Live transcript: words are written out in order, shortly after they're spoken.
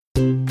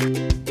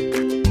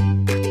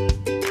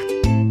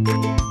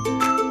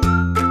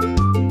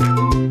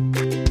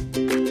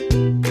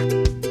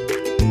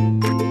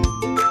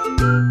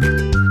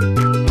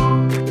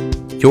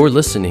You're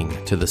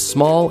listening to the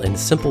Small and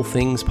Simple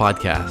Things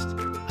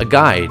podcast, a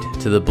guide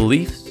to the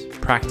beliefs,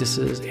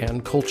 practices,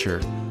 and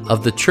culture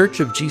of the Church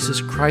of Jesus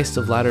Christ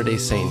of Latter-day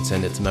Saints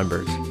and its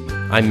members.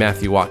 I'm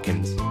Matthew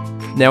Watkins.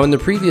 Now, in the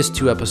previous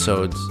two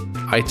episodes,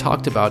 I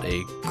talked about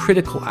a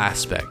critical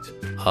aspect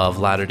of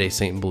Latter-day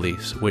Saint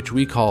beliefs, which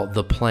we call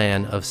the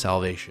plan of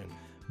salvation.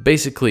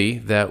 Basically,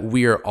 that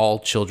we are all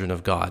children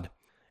of God.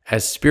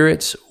 As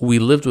spirits, we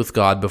lived with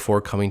God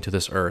before coming to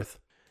this earth.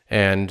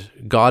 And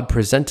God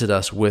presented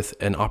us with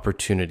an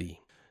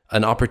opportunity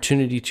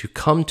to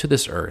come to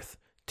this earth,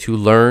 to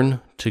learn,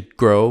 to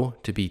grow,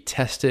 to be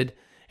tested,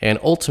 and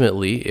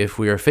ultimately, if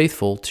we are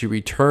faithful, to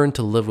return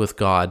to live with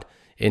God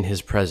in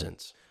His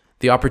presence.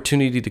 The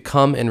opportunity to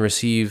come and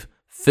receive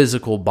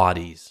physical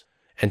bodies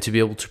and to be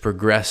able to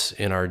progress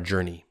in our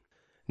journey.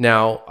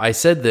 Now, I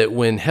said that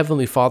when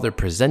Heavenly Father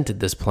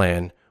presented this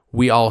plan,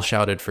 we all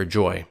shouted for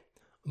joy.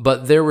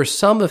 But there were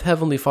some of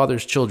Heavenly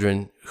Father's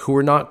children who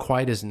were not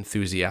quite as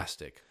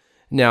enthusiastic.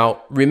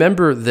 Now,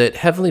 remember that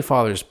Heavenly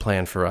Father's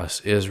plan for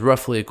us is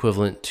roughly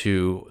equivalent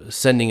to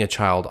sending a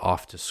child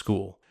off to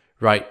school,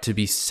 right? To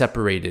be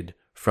separated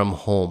from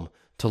home,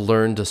 to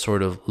learn to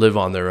sort of live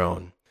on their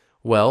own.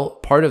 Well,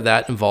 part of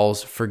that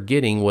involves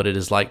forgetting what it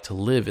is like to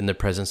live in the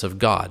presence of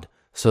God,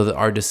 so that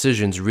our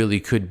decisions really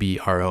could be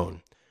our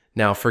own.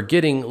 Now,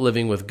 forgetting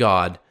living with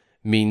God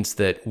means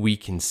that we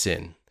can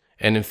sin.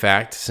 And in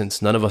fact, since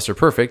none of us are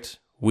perfect,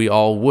 we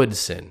all would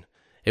sin.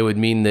 It would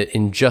mean that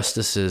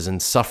injustices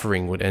and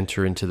suffering would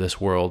enter into this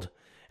world.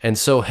 And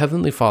so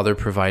Heavenly Father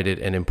provided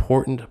an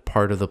important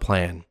part of the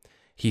plan.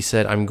 He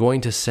said, I'm going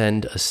to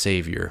send a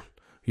Savior.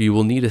 You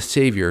will need a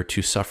Savior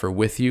to suffer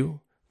with you,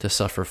 to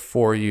suffer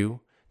for you,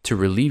 to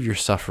relieve your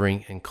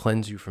suffering and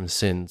cleanse you from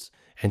sins,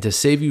 and to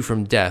save you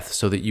from death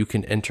so that you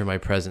can enter my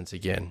presence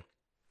again.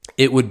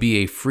 It would be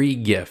a free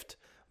gift.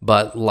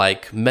 But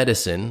like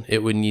medicine,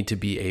 it would need to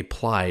be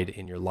applied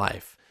in your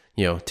life.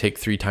 Take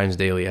 3 times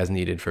daily as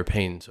needed for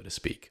pain, so to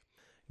speak.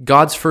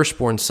 God's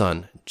firstborn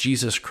Son,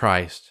 Jesus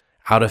Christ,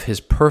 out of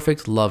His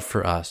perfect love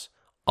for us,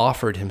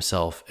 offered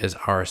Himself as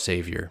our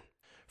Savior.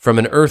 From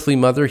an earthly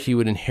mother, He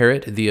would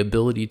inherit the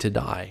ability to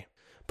die.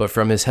 But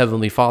from His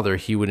Heavenly Father,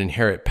 He would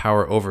inherit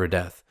power over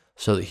death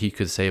so that He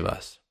could save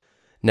us.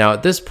 Now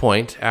at this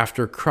point,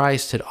 after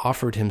Christ had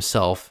offered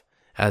Himself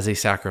as a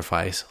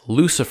sacrifice,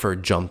 Lucifer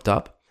jumped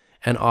up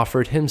and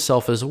offered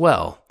himself as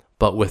well,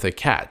 but with a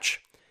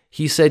catch.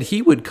 He said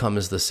he would come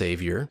as the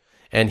Savior,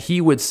 and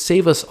he would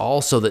save us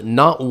all so that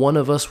not one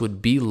of us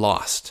would be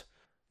lost.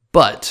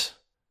 But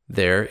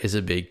there is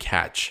a big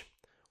catch.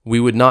 We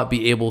would not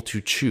be able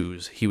to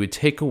choose. He would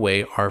take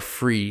away our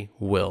free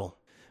will.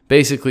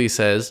 Basically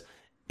says,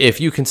 if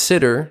you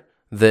consider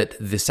that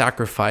the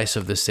sacrifice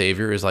of the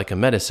Savior is like a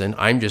medicine,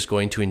 I'm just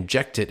going to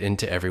inject it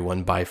into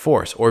everyone by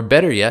force. Or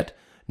better yet,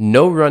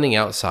 no running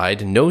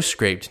outside, no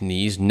scraped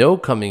knees, no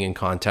coming in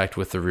contact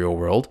with the real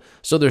world,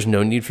 so there's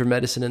no need for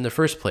medicine in the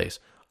first place.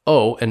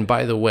 Oh, and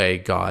by the way,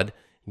 God,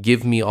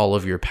 give me all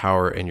of your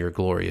power and your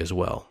glory as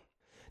well.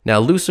 Now,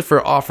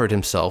 Lucifer offered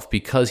himself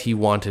because he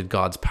wanted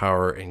God's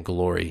power and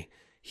glory.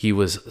 He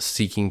was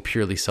seeking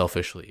purely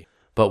selfishly.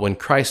 But when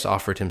Christ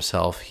offered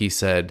himself, he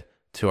said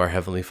to our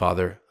Heavenly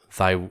Father,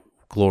 thy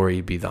glory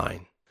be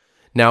thine.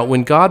 Now,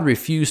 when God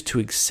refused to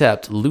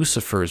accept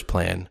Lucifer's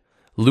plan,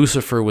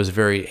 Lucifer was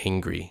very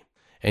angry,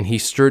 and he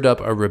stirred up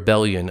a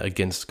rebellion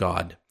against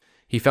God.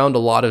 He found a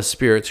lot of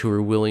spirits who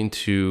were willing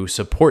to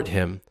support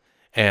him,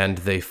 and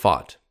they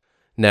fought.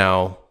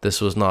 Now, this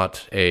was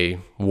not a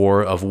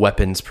war of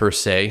weapons per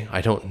se.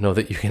 I don't know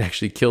that you can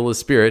actually kill a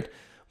spirit,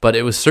 but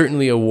it was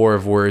certainly a war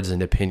of words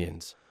and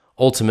opinions.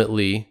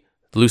 Ultimately,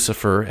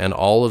 Lucifer and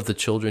all of the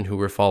children who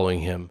were following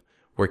him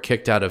were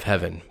kicked out of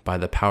heaven by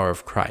the power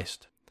of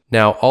Christ.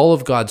 Now, all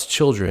of God's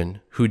children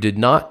who did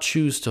not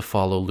choose to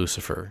follow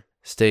Lucifer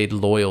stayed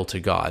loyal to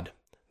God.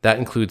 That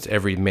includes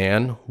every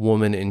man,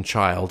 woman, and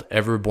child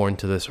ever born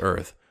to this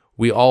earth.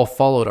 We all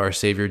followed our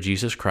Savior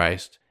Jesus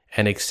Christ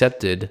and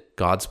accepted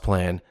God's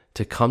plan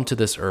to come to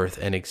this earth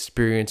and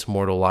experience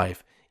mortal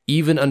life,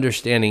 even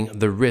understanding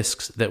the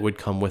risks that would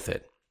come with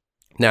it.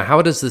 Now,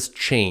 how does this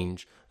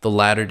change the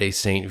Latter-day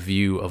Saint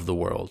view of the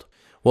world?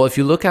 Well, if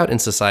you look out in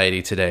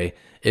society today,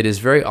 it is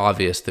very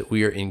obvious that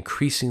we are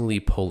increasingly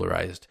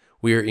polarized.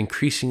 We are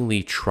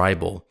increasingly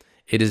tribal.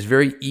 It is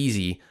very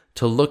easy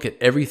to look at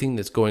everything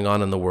that's going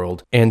on in the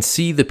world and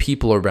see the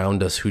people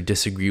around us who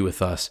disagree with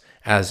us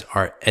as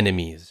our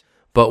enemies.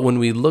 But when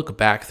we look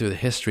back through the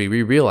history,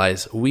 we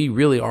realize we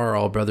really are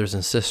all brothers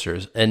and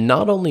sisters. And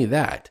not only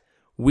that,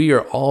 we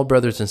are all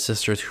brothers and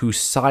sisters who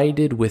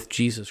sided with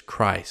Jesus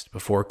Christ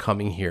before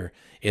coming here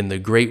in the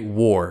Great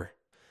War.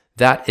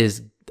 That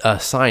is a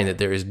sign that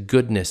there is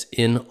goodness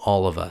in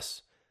all of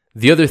us.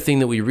 The other thing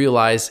that we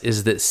realize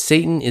is that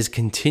Satan is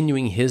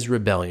continuing his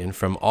rebellion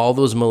from all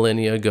those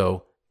millennia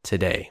ago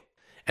today.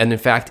 And in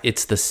fact,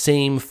 it's the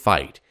same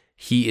fight.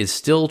 He is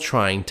still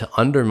trying to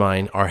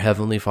undermine our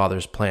Heavenly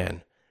Father's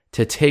plan,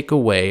 to take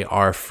away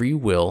our free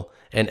will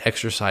and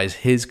exercise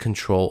His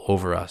control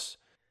over us.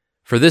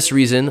 For this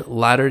reason,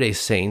 Latter-day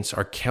Saints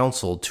are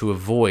counseled to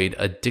avoid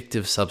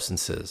addictive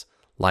substances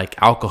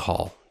like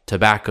alcohol,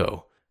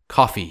 tobacco,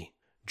 coffee,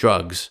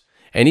 drugs,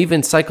 and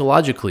even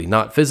psychologically,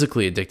 not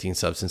physically addicting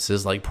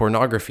substances like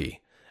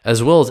pornography,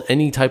 as well as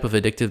any type of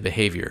addictive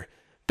behavior.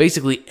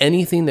 Basically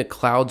anything that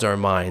clouds our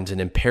minds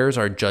and impairs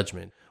our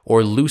judgment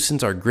or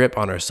loosens our grip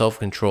on our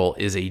self-control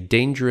is a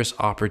dangerous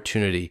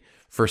opportunity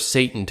for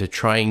Satan to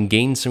try and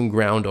gain some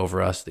ground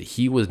over us that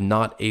he was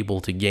not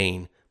able to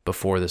gain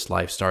before this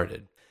life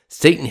started.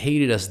 Satan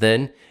hated us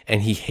then,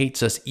 and he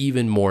hates us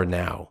even more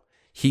now.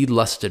 He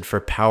lusted for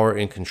power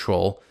and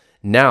control.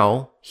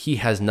 Now he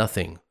has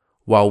nothing,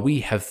 while we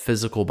have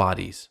physical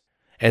bodies.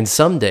 And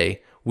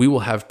someday we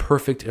will have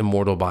perfect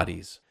immortal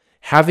bodies.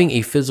 Having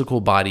a physical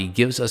body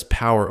gives us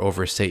power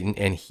over Satan,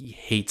 and he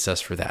hates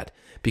us for that,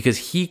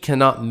 because he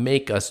cannot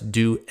make us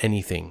do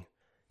anything.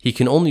 He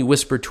can only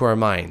whisper to our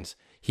minds.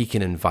 He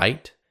can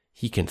invite,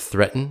 he can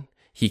threaten,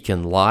 he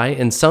can lie,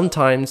 and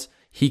sometimes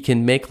he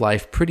can make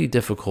life pretty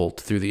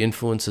difficult through the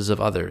influences of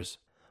others.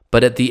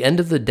 But at the end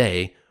of the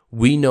day,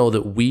 we know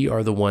that we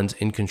are the ones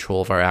in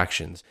control of our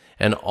actions,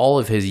 and all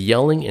of his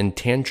yelling and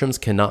tantrums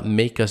cannot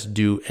make us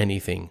do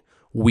anything.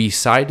 We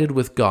sided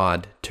with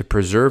God to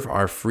preserve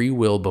our free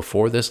will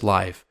before this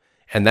life,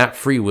 and that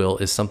free will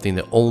is something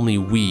that only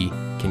we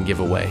can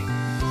give away.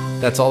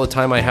 That's all the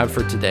time I have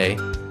for today.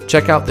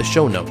 Check out the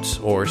show notes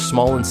or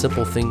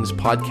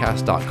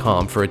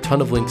smallandsimplethingspodcast.com for a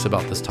ton of links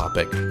about this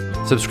topic.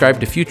 Subscribe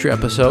to future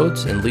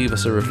episodes and leave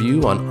us a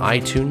review on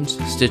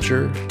iTunes,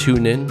 Stitcher,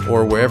 TuneIn,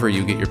 or wherever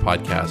you get your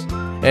podcast.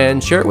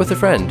 And share it with a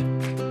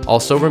friend.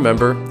 Also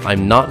remember,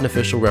 I'm not an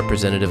official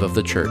representative of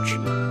the church.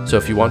 So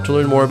if you want to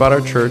learn more about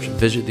our church,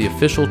 visit the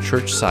official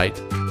church site,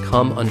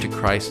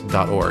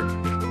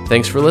 comeuntochrist.org.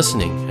 Thanks for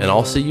listening, and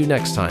I'll see you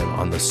next time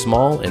on the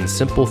Small and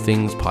Simple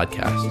Things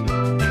Podcast.